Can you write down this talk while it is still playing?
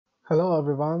Hello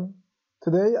everyone.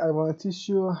 Today I want to teach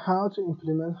you how to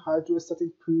implement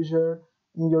hydrostatic pressure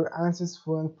in your Ansys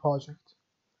Fluent project.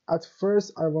 At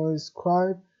first I want to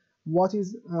describe what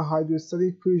is a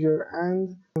hydrostatic pressure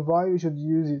and why we should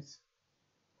use it.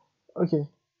 Okay,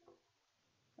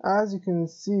 as you can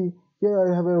see here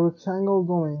I have a rectangle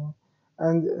domain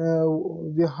and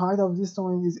the height of this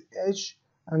domain is h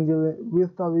and the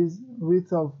width of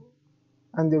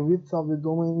the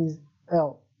domain is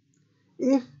L.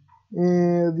 If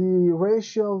the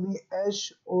ratio of the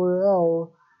h or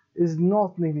L is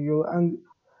not negligible and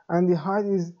the height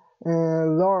is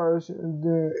large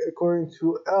according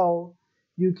to L,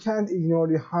 you can't ignore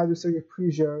the hydrostatic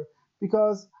pressure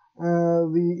because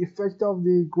the effect of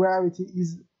the gravity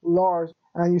is large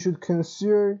and you should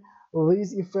consider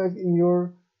this effect in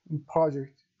your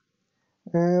project.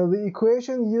 The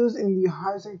equation used in the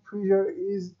hydrostatic pressure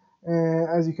is,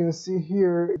 as you can see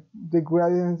here, the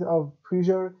gradient of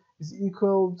pressure is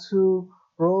equal to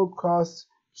rho cross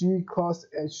g cross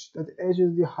h. That h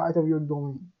is the height of your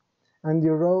domain, and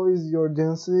the rho is your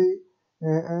density,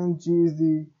 and g is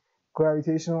the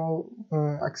gravitational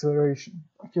acceleration.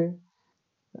 Okay,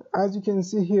 as you can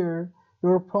see here,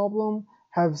 your problem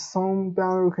has some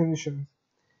boundary conditions.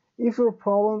 If your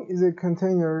problem is a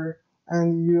container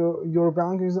and your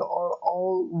boundaries are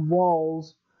all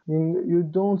walls, you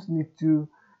don't need to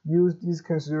use these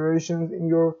considerations in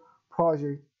your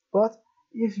project. But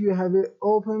if you have an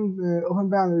open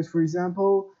boundaries, for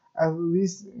example, at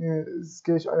this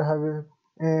sketch I have a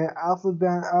outlet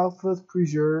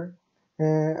pressure,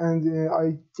 and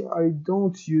I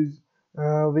don't use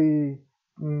the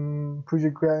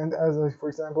pressure gradient as for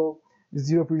example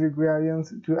zero pressure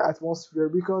gradient to atmosphere,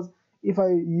 because if I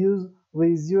use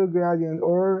the zero gradient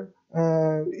or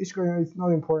each gradient, it's not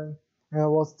important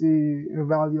what's the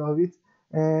value of it.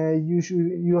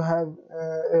 You have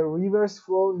a reverse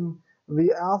flow in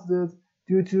the outlet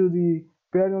due to the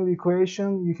Bernoulli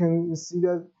equation. You can see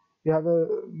that you have a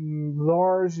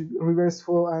large reverse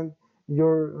flow and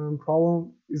your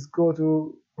problem is go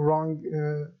to wrong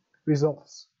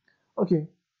results. Okay,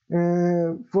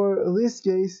 for this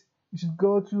case you should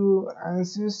go to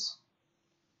Ansys,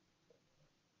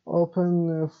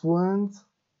 open Fluent,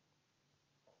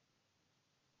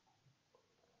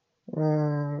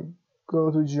 go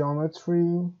to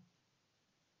geometry,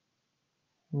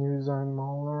 new design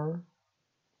modeler,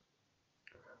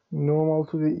 normal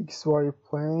to the XY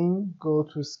plane, go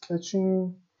to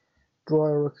sketching, draw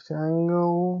a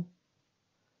rectangle,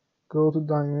 go to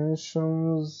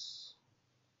dimensions,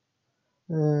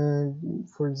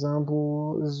 for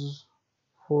example is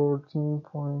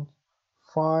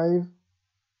 14.5,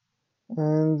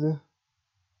 and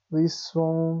this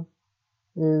one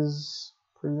is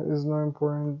not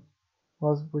important,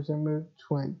 was for example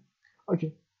 20.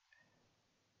 Okay,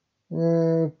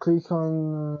 click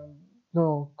on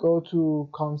no, go to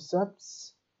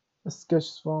concepts,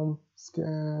 sketch from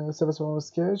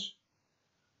sketch,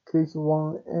 click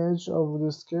one edge of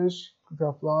the sketch, click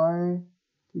apply,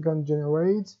 click on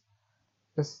generate.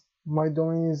 Yes, my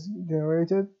domain is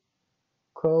generated.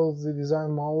 Close the design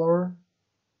modeler,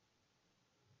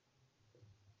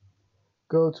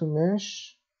 go to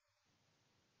mesh,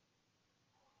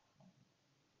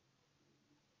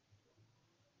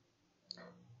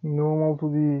 normal to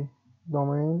the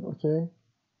domain. Okay,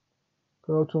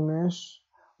 go to mesh.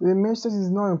 The mesh set is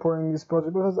not important in this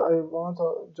project because I want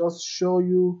to just show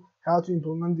you how to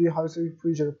implement the hydrostatic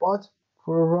pressure, but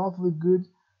for a roughly good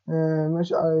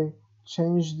mesh I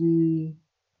change the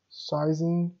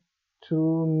sizing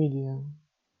to medium.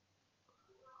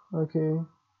 Okay,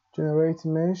 generate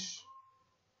mesh.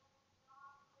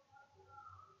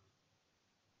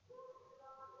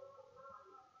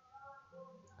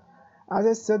 As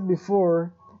I said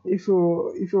before, if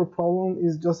your problem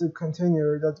is just a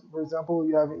container that, for example,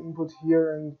 you have input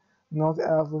here and not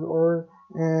output, or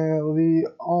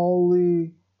all the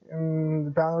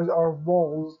boundaries are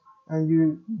walls and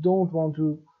you don't want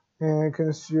to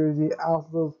consider the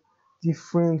output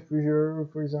different pressure,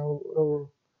 for example, or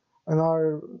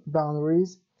another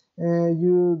boundaries,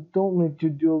 you don't need to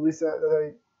do this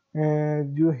that I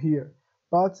do here.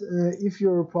 But if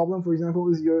your problem, for example,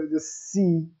 is the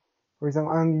C, for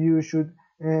example, and you should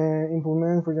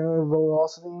implement, for example,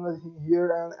 velocity inlet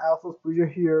here and outlet pressure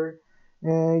here,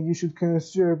 you should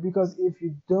consider, because if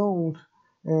you don't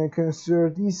consider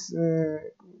this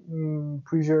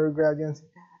pressure gradient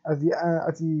at the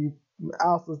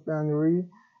outlet boundary,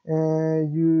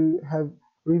 you have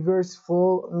reverse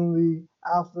flow in the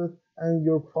outlet and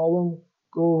your problem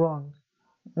go wrong.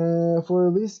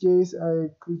 For this case I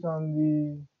click on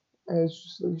the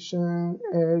edge selection,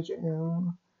 edge,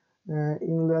 and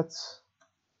inlet,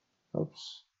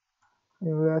 oops,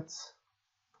 inlet,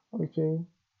 okay,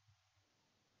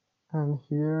 and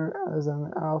here as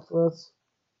an outlet,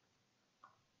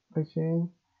 okay,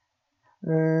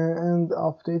 and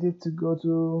update it to go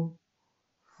to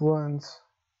Fluent.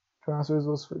 Transfers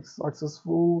was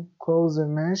successful. Close the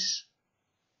mesh.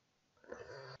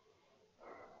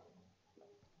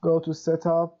 Go to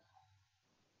setup.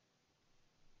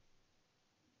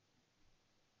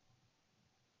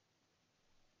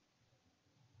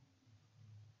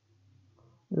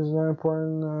 It's very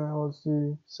important. What's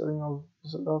the setting of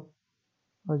setup?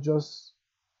 I just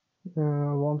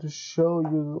want to show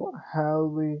you how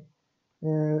the.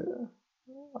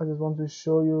 I just want to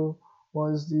show you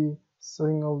what is the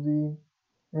setting of the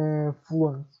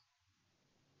Fluent.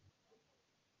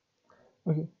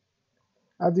 Okay.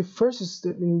 At the first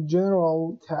step in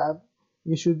General tab,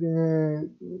 you should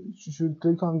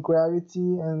click on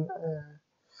Gravity and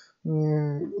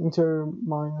enter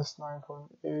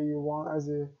 -9.81 as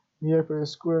a meter per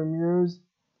square meters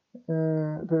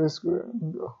per square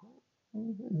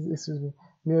excuse me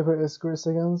meter per square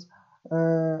seconds,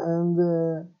 and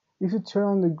if you turn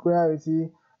on the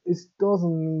gravity, it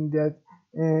doesn't mean that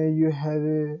you have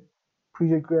a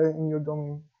pressure gradient in your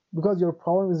domain, because your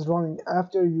problem is running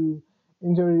after you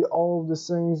enter all of the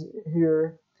things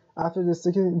here. After the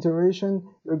second iteration,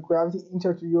 your gravity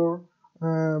entered to your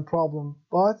problem,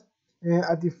 but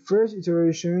at the first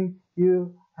iteration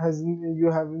you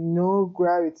have no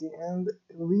gravity, and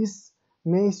this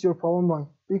makes your problem run,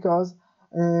 because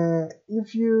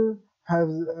if you have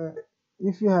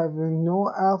no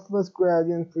outlet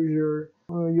gradient for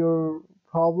your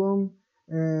problem,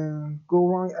 go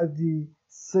wrong at the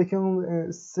second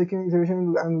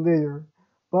iteration and later.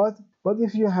 But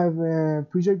if you have a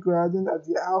pressure gradient at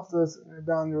the outlet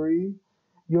boundary,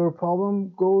 your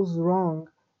problem goes wrong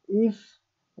if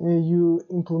you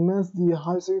implement the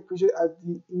HydroStatic pressure at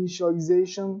the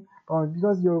initialization point,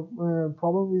 because your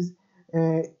problem is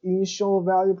initial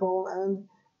value problem and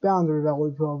boundary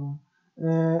value problem.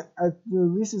 At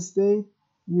this state,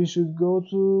 you should go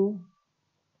to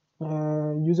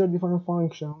user-defined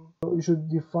function. So you should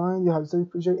define the HydroStatic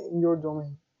pressure in your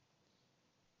domain.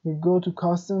 You go to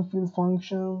custom field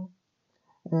function,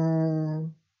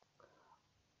 and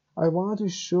I wanted to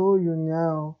show you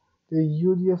now the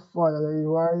UDF file that I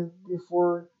wrote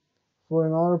before for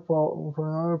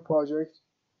another project.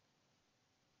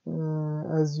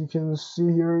 As you can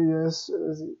see here, yes,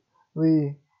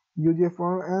 the UDF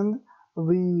file and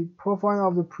the profile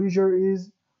of the pressure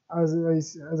is as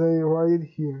I write it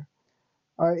here.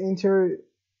 I enter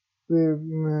the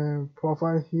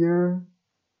profile here.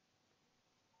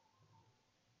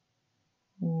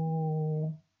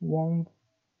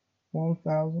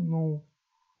 1,000, no,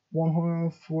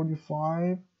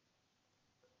 145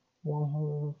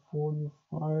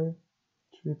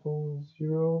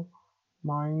 000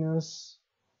 minus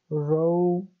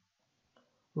rho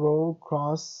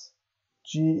cross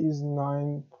G is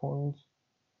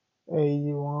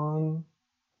 9.81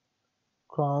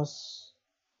 cross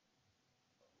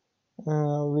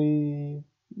the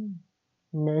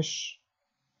mesh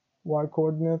y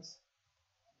coordinates.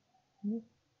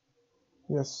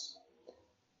 Yes,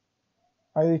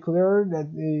 I declare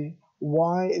that the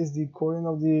y is the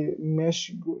coordinate of the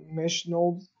mesh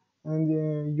nodes,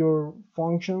 and your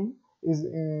function is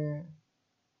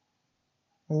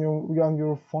and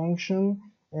your function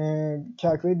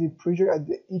calculate the pressure at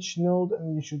each node,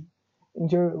 and you should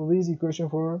enter this equation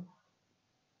for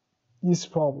this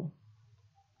problem.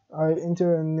 I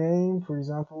enter a name, for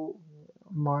example,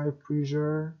 my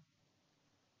pressure.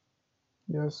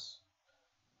 Yes,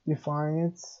 define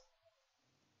it,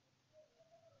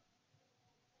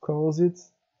 close it,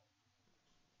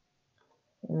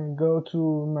 and go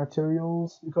to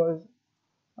materials, because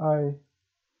I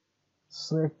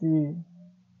select the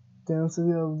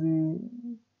density of the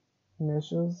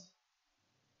meshes.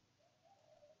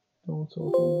 Don't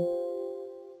open.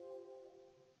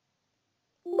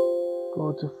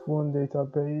 Go to Fluent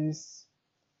database.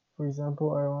 For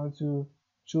example, I want to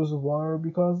choose water,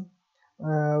 because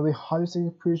the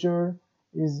HydroStatic pressure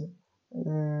is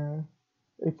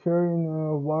occurring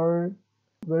in water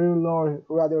very large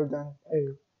rather than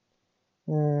air.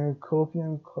 Copy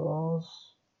and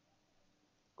close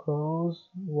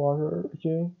water.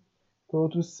 Okay, go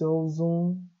to cell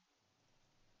zone,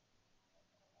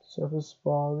 surface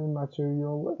volume,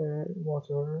 material, air,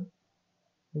 water.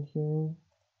 Okay,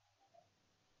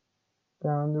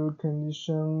 boundary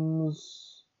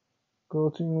conditions, go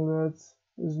to inlet.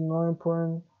 Is not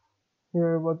important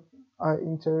here, but I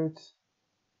enter it,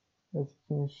 as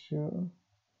you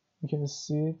can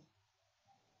see it.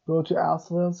 Go to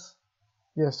outlets.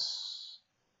 Yes.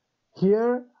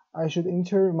 Here I should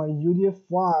enter my UDF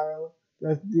file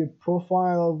that the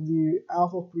profile of the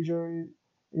outlet pressure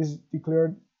is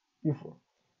declared before.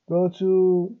 Go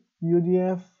to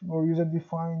UDF or user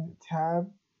defined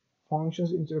tab,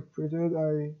 functions interpreted.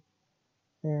 I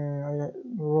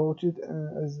wrote it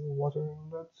as water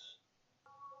inlet.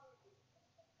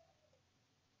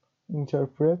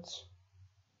 Interpret.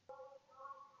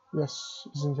 Yes,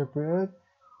 it's interpreted.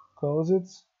 Close it.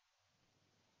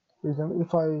 For example,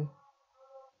 if I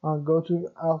go to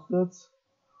outlet,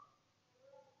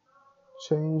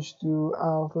 change to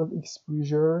outlet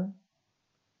exposure.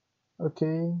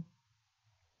 Okay,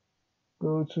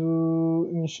 go to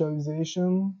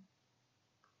initialization.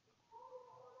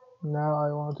 Now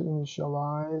I want to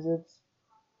initialize it,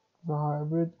 the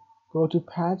hybrid. Go to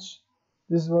patch.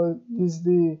 This is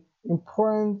the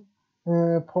important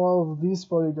part of this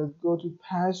project. That go to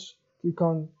patch, click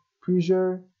on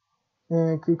pressure,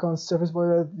 and click on surface body.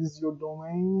 That is your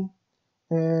domain.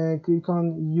 And click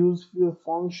on use field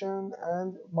function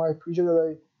and my pressure that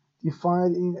I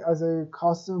defined in as a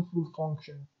custom field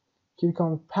function. Click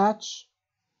on patch.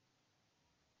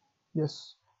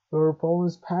 Yes, your problem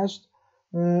is patched.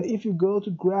 If you go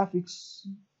to graphics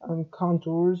and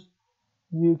contours,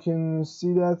 you can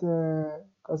see that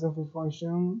custom field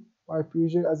function by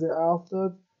pressure as an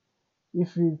outlet.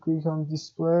 If you click on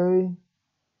display,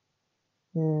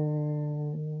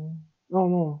 oh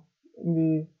no, in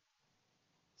the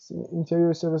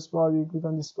interior surface body, click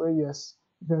on display. Yes,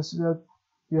 you can see that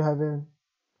you have a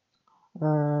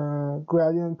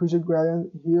gradient, pressure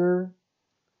gradient here,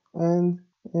 and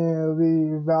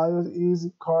the value is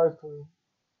correctly.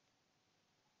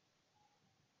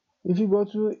 If you go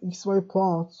to XY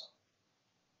plot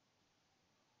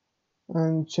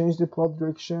and change the plot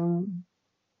direction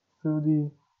to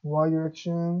the Y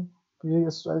direction, create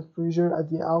a strike pressure at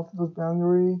the outlet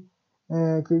boundary,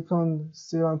 and click on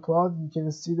save and plot, you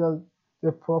can see that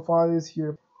the profile is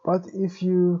here. But if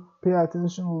you pay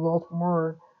attention a lot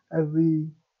more at the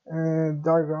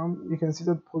diagram, you can see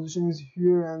that position is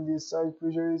here and the side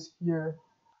pressure is here,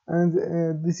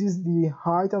 and this is the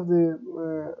height of the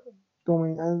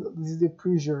domain, and this is the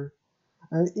pressure.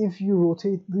 And if you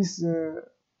rotate this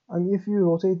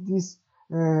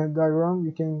diagram,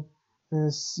 you can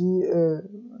see a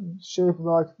shape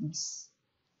like this.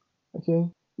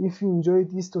 Okay, if you enjoyed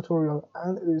this tutorial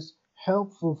and it is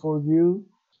helpful for you,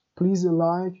 please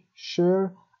like,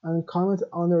 share and comment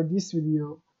under this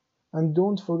video, and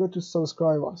don't forget to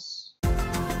subscribe us.